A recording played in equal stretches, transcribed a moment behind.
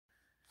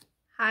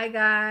Hi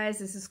guys,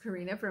 this is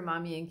Karina from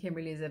Mommy and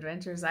Kimberly's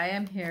Adventures. I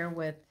am here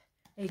with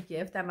a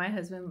gift that my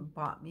husband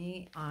bought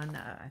me on,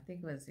 I think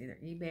it was either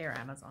eBay or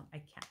Amazon. I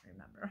can't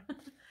remember.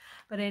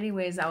 But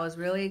anyways, I was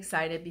really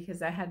excited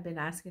because I had been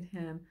asking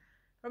him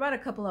for about a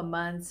couple of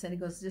months, and he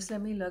goes, just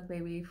let me look,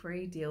 baby, for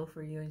a deal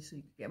for you and so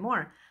you can get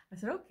more. I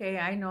said, okay,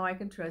 I know I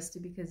can trust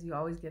you because you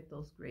always get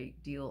those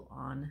great deal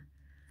on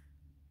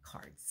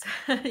cards.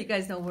 You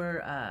guys know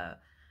we're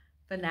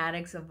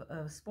fanatics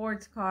of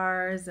sports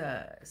cars,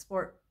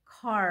 sport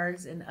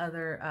cards and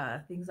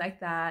other things like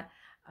that.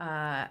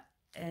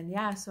 And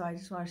yeah, so I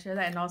just want to share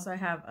that. And also I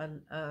have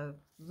a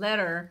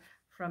letter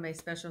from a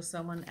special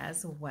someone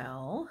as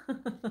well.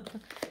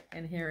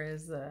 And here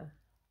is a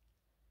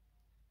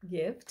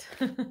gift.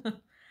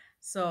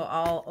 So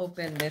I'll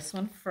open this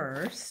one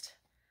first.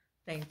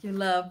 Thank you,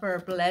 love, for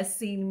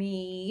blessing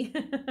me.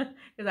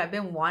 Because I've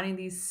been wanting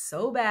these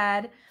so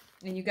bad.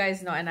 And you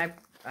guys know, and I'm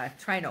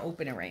trying to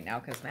open it right now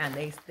because, man,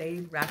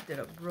 they wrapped it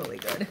up really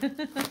good.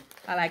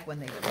 I like when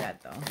they do that,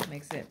 though. It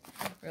makes it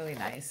really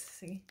nice.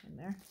 See, in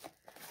there?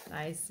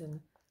 Nice and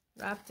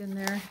wrapped in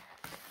there.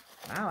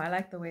 Wow, I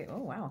like the way, oh,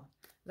 wow.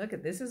 Look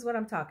at, this is what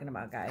I'm talking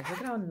about, guys. Look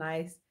at how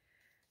nice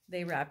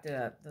they wrapped it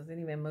up. Doesn't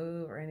even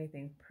move or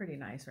anything. Pretty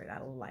nice, right?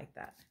 I like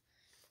that.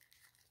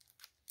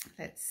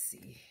 Let's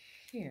see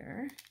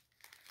here.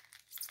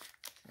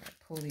 So I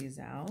pull these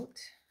out.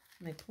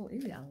 And I pull,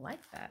 ew, I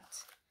like that.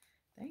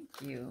 Thank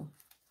you.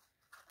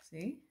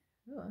 See?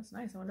 Oh, that's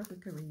nice. I wonder if we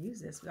could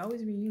reuse this. We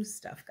always reuse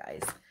stuff,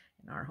 guys,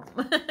 in our home.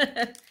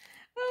 Oh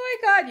my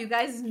God, you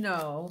guys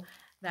know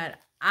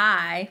that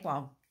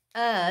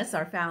us,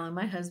 our family,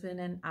 my husband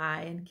and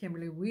I and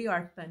Kimberly, we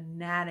are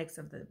fanatics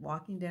of The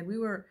Walking Dead. We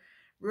were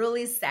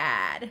really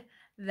sad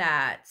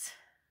that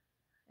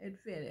it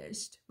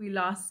finished. We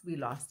lost.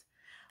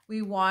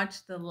 We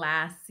watched the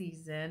last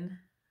season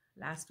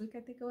last week,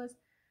 I think it was.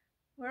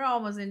 We're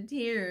almost in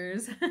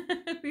tears.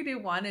 We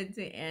didn't want it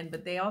to end,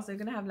 but they also are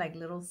going to have like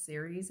little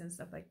series and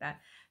stuff like that.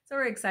 So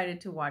we're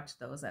excited to watch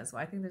those as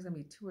well. I think there's going to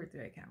be 2 or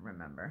 3, I can't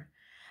remember,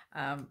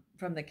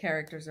 from the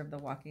characters of The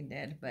Walking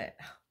Dead. But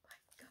oh my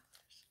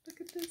gosh,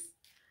 look at this.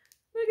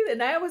 Look at it.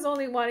 And I was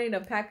only wanting a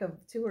pack of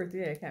 2 or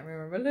 3, I can't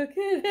remember. Look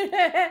at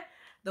it.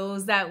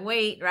 Those that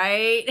wait,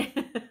 right?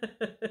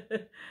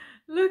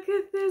 Look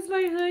at this.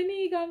 My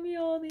honey got me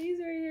all these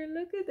right here.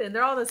 Look at it.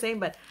 They're all the same,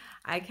 but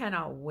I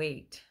cannot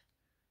wait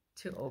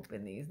to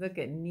open these. Look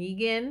at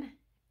Negan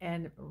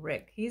and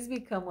Rick. He's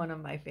become one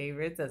of my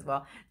favorites as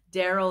well.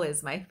 Daryl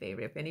is my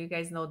favorite. If any of you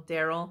guys know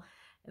Daryl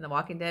in The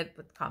Walking Dead,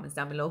 put the comments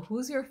down below.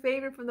 Who's your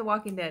favorite from The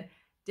Walking Dead?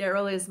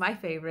 Daryl is my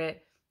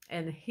favorite,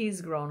 and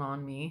he's grown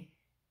on me.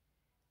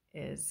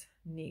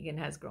 Negan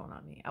has grown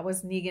on me. I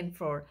was Negan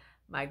for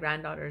my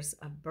granddaughter's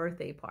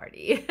birthday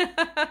party.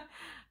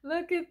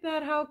 Look at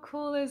that. How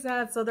cool is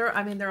that? So they're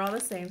all the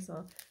same.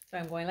 So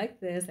I'm going like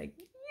this, like,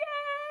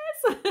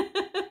 yes.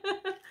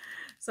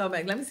 So I'm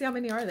like, let me see how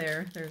many are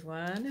there. There's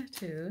 1,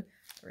 2,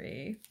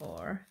 3,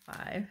 4,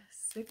 5,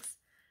 6,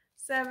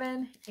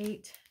 7,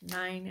 8,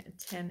 9,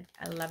 10,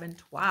 11,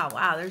 12.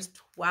 Wow, there's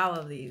 12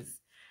 of these.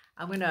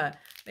 I'm gonna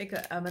make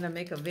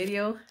a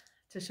video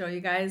to show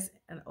you guys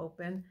and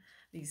open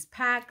these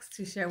packs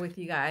to share with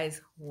you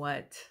guys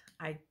what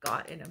I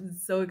got. And I'm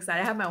so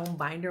excited. I have my own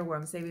binder where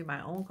I'm saving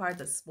my own cards,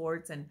 the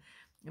sports and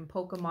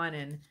Pokemon,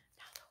 and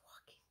now The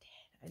Walking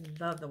Dead.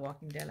 I love The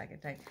Walking Dead, like I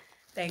tell you.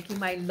 Thank you,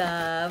 my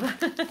love.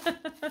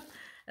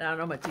 And I don't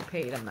know how much you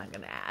paid. I'm not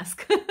going to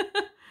ask.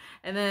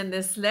 And then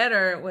this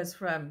letter was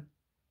from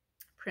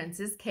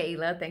Princess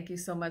Kayla. Thank you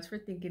so much for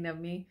thinking of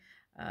me.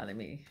 Let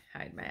me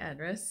hide my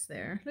address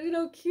there. Look at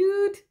how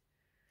cute.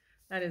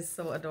 That is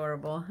so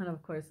adorable. And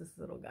of course, this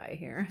little guy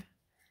here.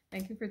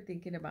 Thank you for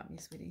thinking about me,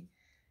 sweetie.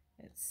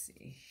 Let's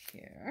see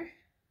here.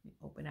 Let me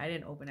open. I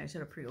didn't open it. I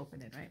should have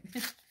pre-opened it, right?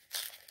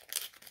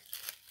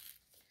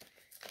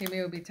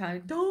 Kimmy will be telling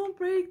me, don't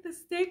break the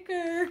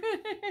sticker.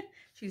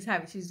 She's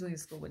doing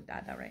school with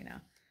Dada right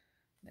now.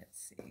 Let's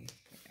see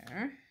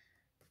here.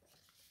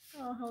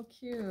 Oh, how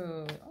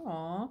cute.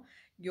 Oh,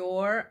 you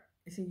are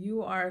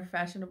a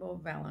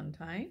fashionable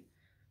Valentine.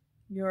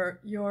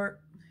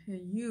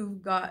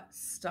 You've got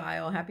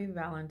style. Happy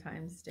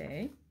Valentine's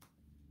Day.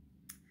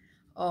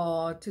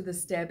 Oh, to the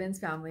Stebbins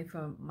family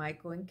from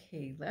Michael and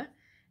Kayla.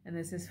 And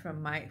this is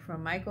from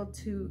Michael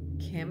to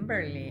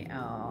Kimberly.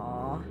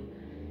 Oh,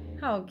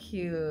 how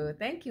cute.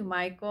 Thank you,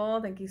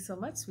 Michael. Thank you so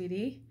much,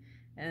 sweetie.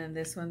 And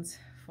this one's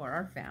for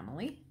our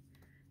family.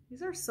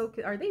 These are so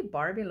cute. Are they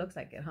Barbie? Looks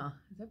like it, huh?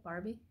 Is it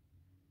Barbie?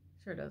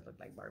 Sure does look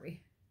like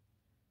Barbie.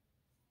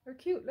 They're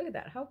cute. Look at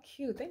that. How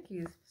cute. Thank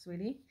you,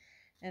 sweetie.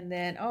 And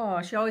then,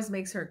 oh, she always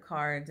makes her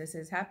cards. It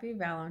says, Happy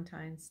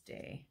Valentine's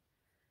Day.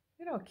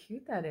 Look at how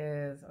cute that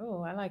is.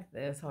 Oh, I like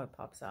this, how it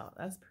pops out.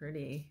 That's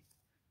pretty.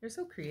 You're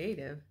so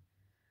creative.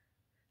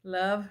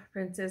 Love,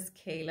 Princess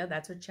Kayla.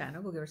 That's her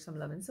channel. Go give her some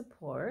love and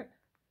support.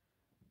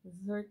 This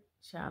is her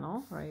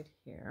channel right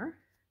here.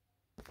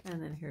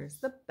 And then here's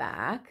the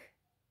back.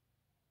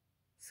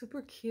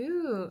 Super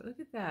cute. Look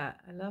at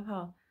that. I love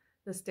how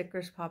the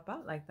stickers pop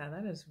out like that.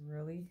 That is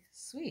really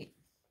sweet.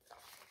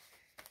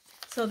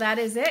 So that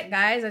is it,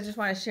 guys. I just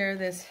want to share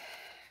this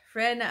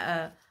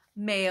friend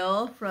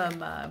mail from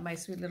my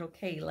sweet little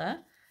Kayla.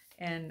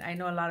 And I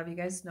know a lot of you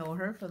guys know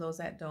her. For those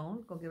that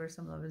don't, go give her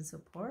some love and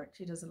support.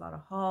 She does a lot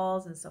of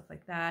hauls and stuff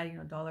like that, you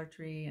know, Dollar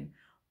Tree and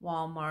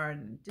Walmart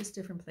and just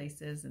different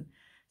places. And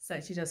so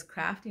she does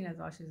crafting as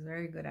well. She's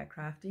very good at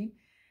crafting.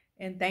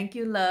 And thank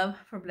you, love,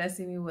 for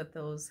blessing me with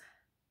those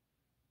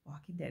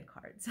Walking Dead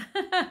cards.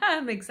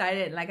 I'm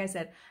excited. Like I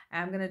said,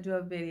 I'm going to do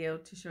a video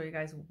to show you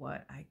guys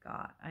what I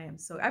got. I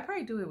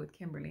probably do it with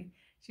Kimberly.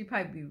 She'd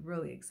probably be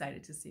really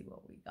excited to see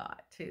what we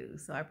got too.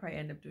 So I probably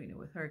end up doing it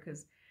with her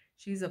because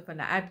she's a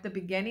fanatic. At the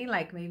beginning,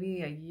 like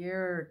maybe a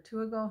year or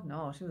two ago,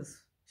 no, she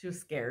was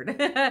scared.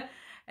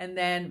 And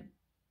then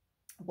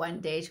one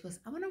day she goes,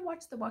 I want to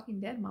watch The Walking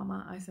Dead,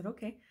 Mama. I said,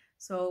 okay.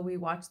 So we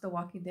watched The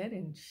Walking Dead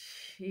and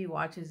she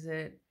watches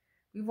it.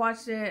 We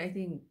watched it, I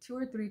think, 2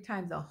 or 3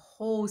 times, the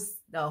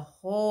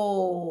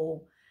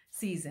whole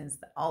seasons,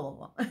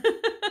 all of them.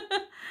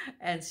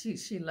 And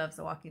she loves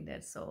The Walking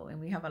Dead. So, and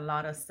we have a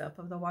lot of stuff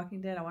of The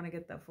Walking Dead. I want to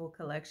get the full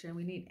collection.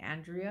 We need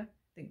Andrea.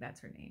 I think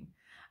that's her name.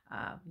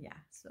 Yeah,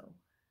 so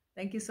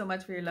thank you so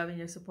much for your love and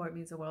your support. It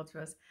means the world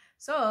to us.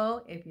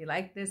 So if you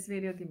like this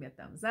video, give me a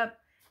thumbs up.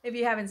 If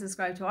you haven't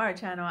subscribed to our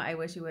channel, I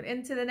wish you would.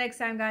 Until the next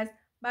time, guys.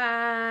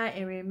 Bye.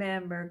 And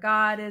remember,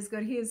 God is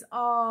good. He is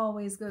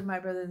always good, my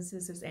brothers and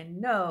sisters.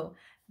 And know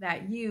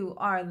that you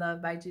are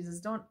loved by Jesus.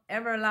 Don't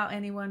ever allow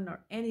anyone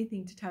or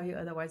anything to tell you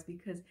otherwise,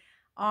 because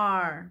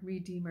our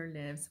Redeemer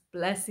lives.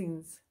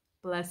 Blessings,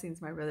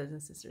 blessings, my brothers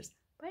and sisters.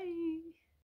 Bye.